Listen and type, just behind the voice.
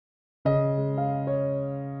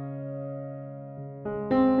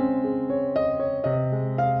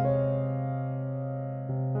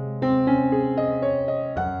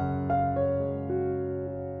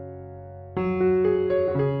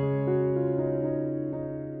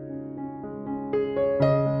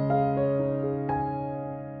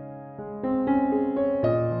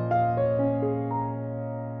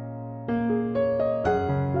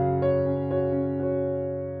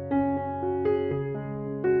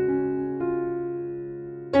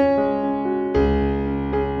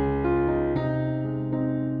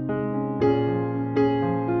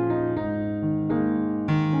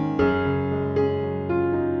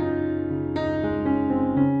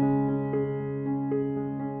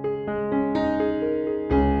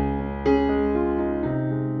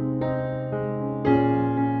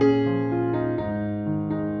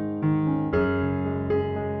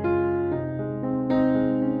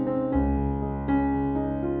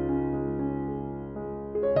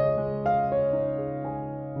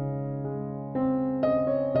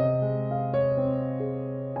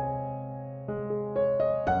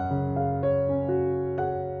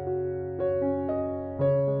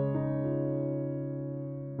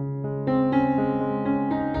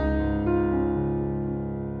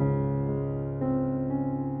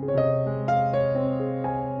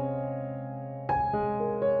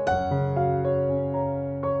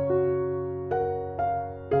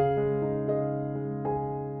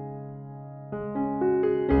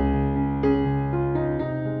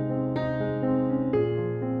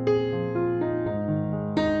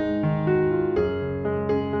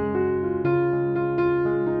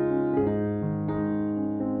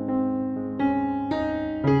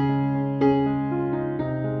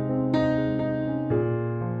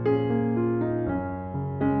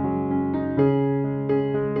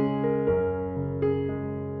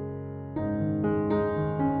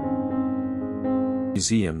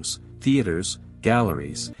museums, theaters,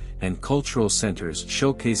 galleries, and cultural centers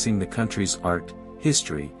showcasing the country's art,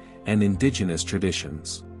 history, and indigenous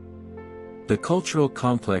traditions. The cultural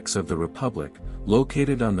complex of the Republic,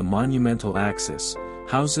 located on the Monumental Axis,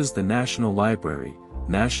 houses the National Library,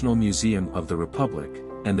 National Museum of the Republic,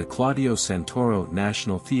 and the Claudio Santoro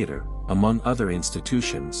National Theatre, among other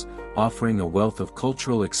institutions, offering a wealth of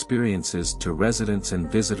cultural experiences to residents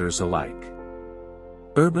and visitors alike.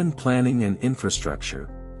 Urban planning and infrastructure.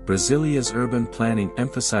 Brasilia's urban planning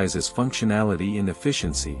emphasizes functionality and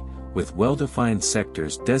efficiency, with well-defined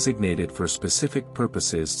sectors designated for specific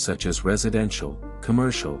purposes such as residential,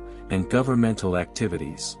 commercial, and governmental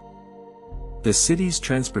activities. The city's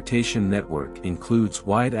transportation network includes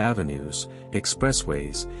wide avenues,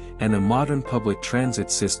 expressways, and a modern public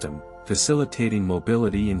transit system, facilitating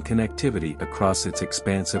mobility and connectivity across its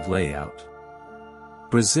expansive layout.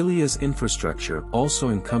 Brasilia's infrastructure also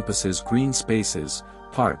encompasses green spaces,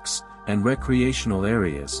 parks, and recreational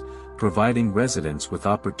areas, providing residents with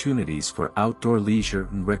opportunities for outdoor leisure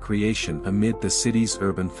and recreation amid the city's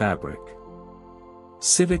urban fabric.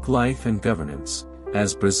 Civic life and governance.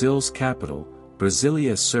 As Brazil's capital,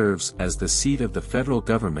 Brasília serves as the seat of the federal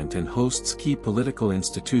government and hosts key political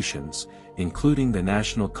institutions, including the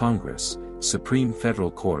National Congress, Supreme Federal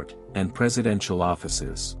Court, and presidential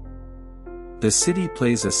offices. The city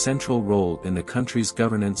plays a central role in the country's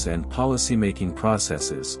governance and policy-making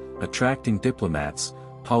processes, attracting diplomats,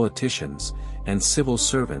 politicians, and civil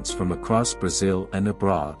servants from across Brazil and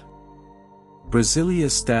abroad.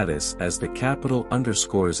 Brasília's status as the capital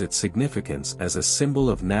underscores its significance as a symbol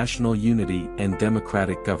of national unity and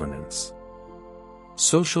democratic governance.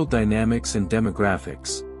 Social dynamics and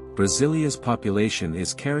demographics. Brasília's population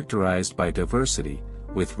is characterized by diversity,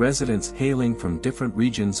 with residents hailing from different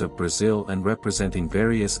regions of Brazil and representing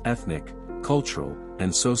various ethnic, cultural,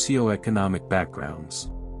 and socio-economic backgrounds.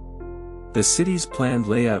 The city's planned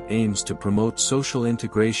layout aims to promote social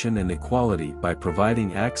integration and equality by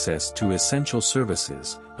providing access to essential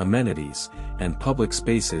services, amenities, and public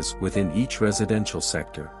spaces within each residential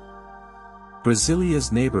sector.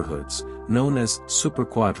 Brasília's neighborhoods, known as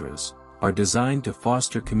superquadras, are designed to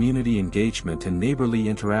foster community engagement and neighborly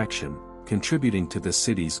interaction, contributing to the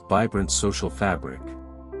city's vibrant social fabric.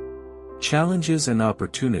 Challenges and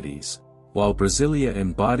opportunities. While Brasília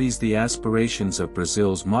embodies the aspirations of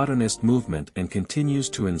Brazil's modernist movement and continues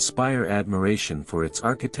to inspire admiration for its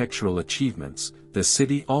architectural achievements, the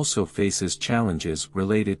city also faces challenges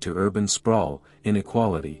related to urban sprawl,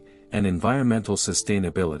 inequality, and environmental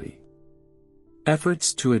sustainability.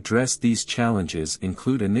 Efforts to address these challenges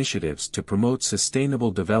include initiatives to promote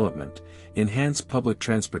sustainable development, enhance public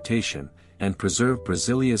transportation, and preserve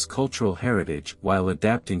Brasília's cultural heritage while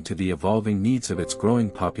adapting to the evolving needs of its growing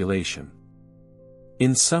population.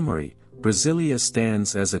 In summary, Brasília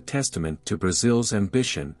stands as a testament to Brazil's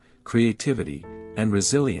ambition, creativity, and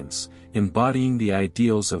resilience, embodying the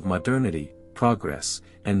ideals of modernity, progress,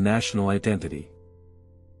 and national identity.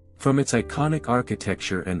 From its iconic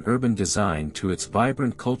architecture and urban design to its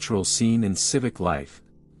vibrant cultural scene and civic life,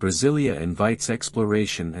 Brasília invites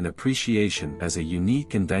exploration and appreciation as a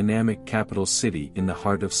unique and dynamic capital city in the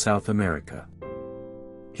heart of South America.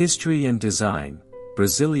 History and design.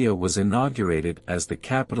 Brasília was inaugurated as the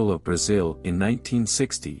capital of Brazil in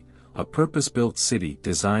 1960, a purpose-built city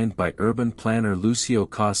designed by urban planner Lúcio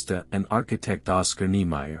Costa and architect Oscar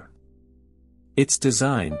Niemeyer. Its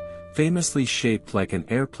design, famously shaped like an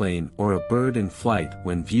airplane or a bird in flight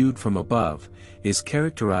when viewed from above, is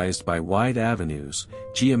characterized by wide avenues,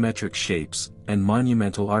 geometric shapes, and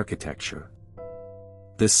monumental architecture.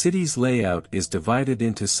 The city's layout is divided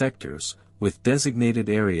into sectors, with designated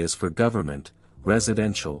areas for government,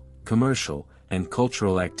 residential, commercial, and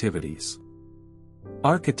cultural activities.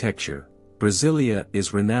 Architecture. Brasília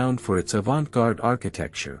is renowned for its avant-garde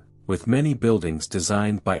architecture, with many buildings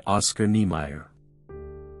designed by Oscar Niemeyer.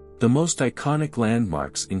 The most iconic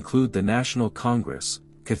landmarks include the National Congress,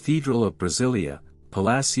 Cathedral of Brasília,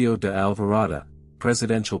 Palácio da Alvorada,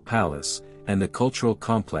 Presidential Palace, and the Cultural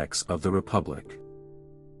Complex of the Republic.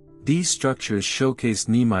 These structures showcase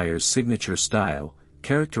Niemeyer's signature style,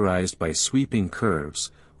 characterized by sweeping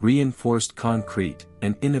curves, reinforced concrete,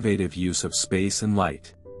 and innovative use of space and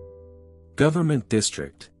light. Government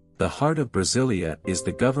District. The heart of Brasília is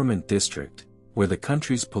the Government District, where the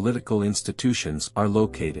country's political institutions are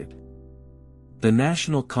located. The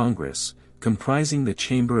National Congress, comprising the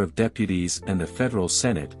Chamber of Deputies and the Federal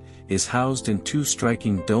Senate, is housed in two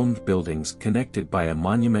striking domed buildings connected by a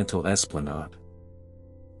monumental esplanade.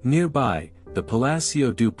 Nearby, the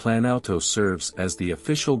Palácio do Planalto serves as the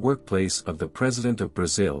official workplace of the President of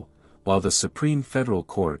Brazil, while the Supreme Federal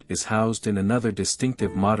Court is housed in another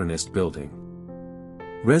distinctive modernist building.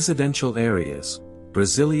 Residential areas.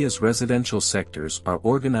 Brasilia's residential sectors are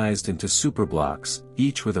organized into superblocks,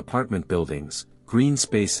 each with apartment buildings, green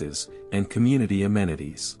spaces, and community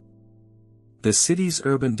amenities. The city's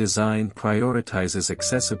urban design prioritizes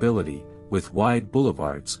accessibility, with wide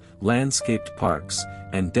boulevards, landscaped parks,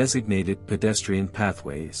 and designated pedestrian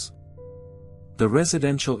pathways. The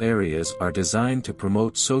residential areas are designed to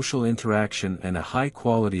promote social interaction and a high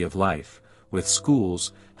quality of life, with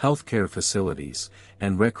schools, healthcare facilities,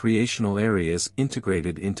 and recreational areas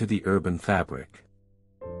integrated into the urban fabric.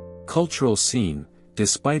 Cultural scene.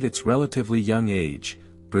 Despite its relatively young age,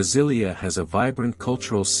 Brasília has a vibrant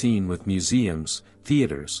cultural scene with museums,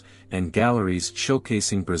 theaters, and galleries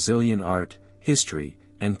showcasing Brazilian art, history,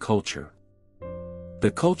 and culture.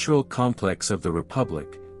 The cultural complex of the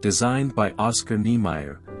Republic, designed by Oscar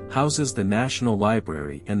Niemeyer, houses the National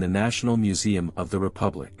Library and the National Museum of the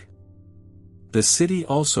Republic. The city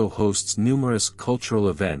also hosts numerous cultural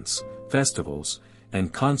events, festivals,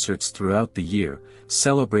 and concerts throughout the year,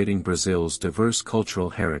 celebrating Brazil's diverse cultural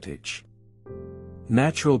heritage.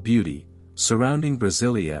 Natural beauty. Surrounding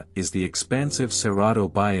Brasília is the expansive Cerrado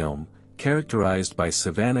biome, characterized by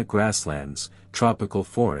savanna grasslands, tropical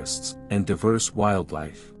forests, and diverse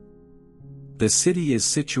wildlife. The city is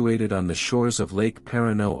situated on the shores of Lake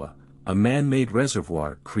Paranoa, a man-made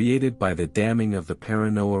reservoir created by the damming of the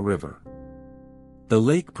Paranoa River. The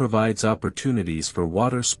lake provides opportunities for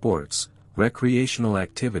water sports, recreational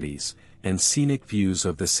activities, and scenic views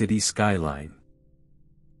of the city skyline.